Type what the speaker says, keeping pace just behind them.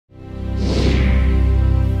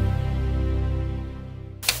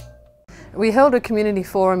We held a community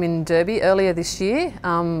forum in Derby earlier this year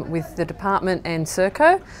with the department and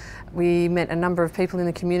Serco. We met a number of people in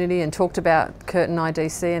the community and talked about Curtin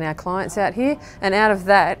IDC and our clients out here, and out of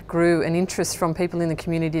that grew an interest from people in the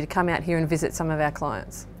community to come out here and visit some of our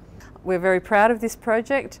clients. We're very proud of this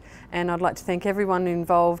project, and I'd like to thank everyone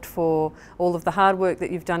involved for all of the hard work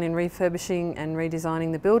that you've done in refurbishing and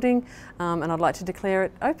redesigning the building, and I'd like to declare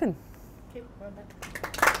it open.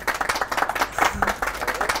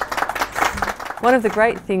 One of the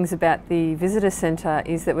great things about the Visitor Centre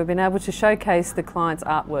is that we've been able to showcase the client's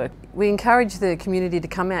artwork. We encourage the community to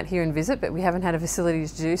come out here and visit, but we haven't had a facility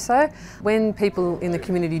to do so. When people in the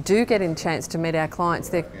community do get a chance to meet our clients,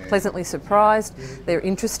 they're pleasantly surprised. They're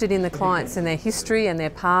interested in the clients and their history and their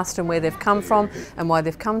past and where they've come from and why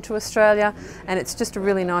they've come to Australia. And it's just a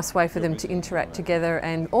really nice way for them to interact together,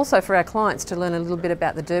 and also for our clients to learn a little bit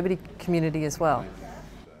about the Derby community as well.